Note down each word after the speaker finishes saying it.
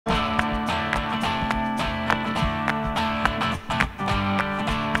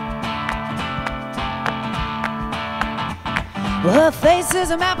Well, her face is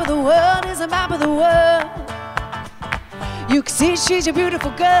a map of the world, is a map of the world. You can see she's a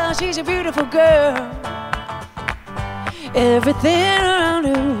beautiful girl, she's a beautiful girl. Everything around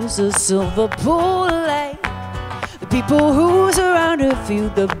her is a silver pool of light. The people who surround her feel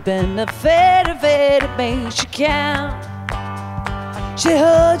the benefit of it, it makes you count. She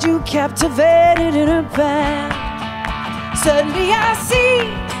held you captivated in her band. Suddenly I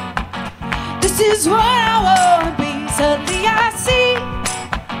see, this is what I wanna be. Suddenly I see,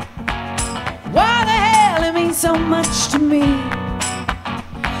 why the hell it means so much to me.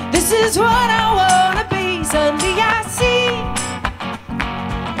 This is what I wanna be. Suddenly I see,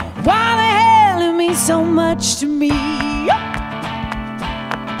 why the hell it means so much to me.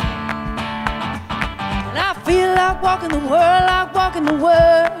 And I feel like walking the world, like walking the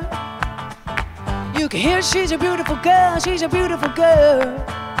world. You can hear she's a beautiful girl, she's a beautiful girl.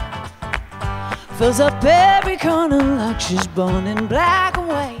 Fills up every corner like she's born in black and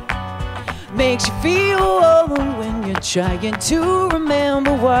white. Makes you feel older when you're trying to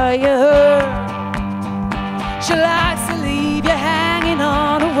remember why you're hurt. She likes to leave you hanging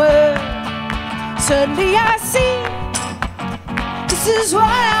on a word. Suddenly I see, this is what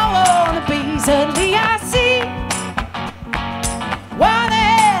I wanna be. Suddenly I see, why the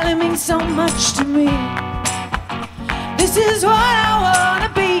hell it means so much to me. This is what I wanna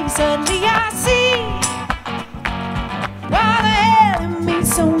be. Suddenly I see, why the hell it means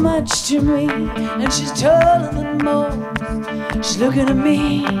so much to me. And she's taller than most. She's looking at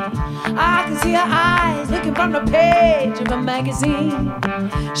me. I can see her eyes looking from the page of a magazine.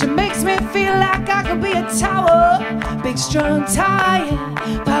 She makes me feel like I could be a tower, big, strong, tired.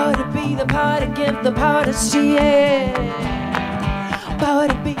 Power to be, the power to give, the power to see it. Power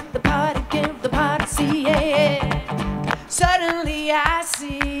to be, the power to give, the power to see it. Suddenly I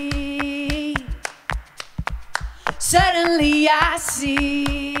see. Suddenly I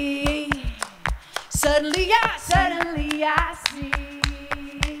see. Suddenly I see.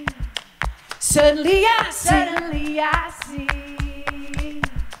 Suddenly I see. Suddenly I see.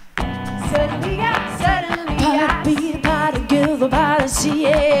 Suddenly I power to be, the power to give, the power to see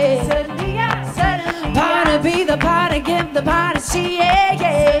it. Suddenly power to be, the power to give, the power to see it.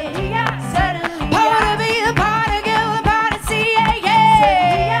 Power to be, the power to give, the power to see it.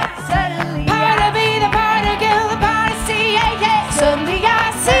 Power to be, the power to give, the power to see it. Suddenly I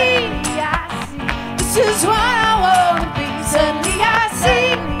see, this is what I wanna be. Suddenly I see,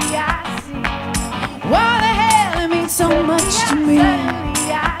 why the hell it means so much to me.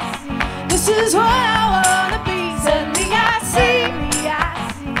 This is what I wanna be. Suddenly I see,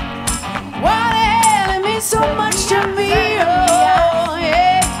 why the hell it means so much to me. Oh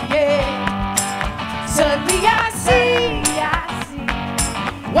yeah, yeah. Suddenly I see,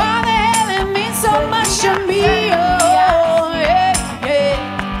 why the hell it means so much to me. Oh yeah,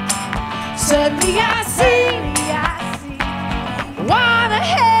 yeah. Suddenly I see, why the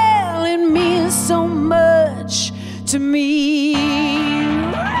hell it means so much to me.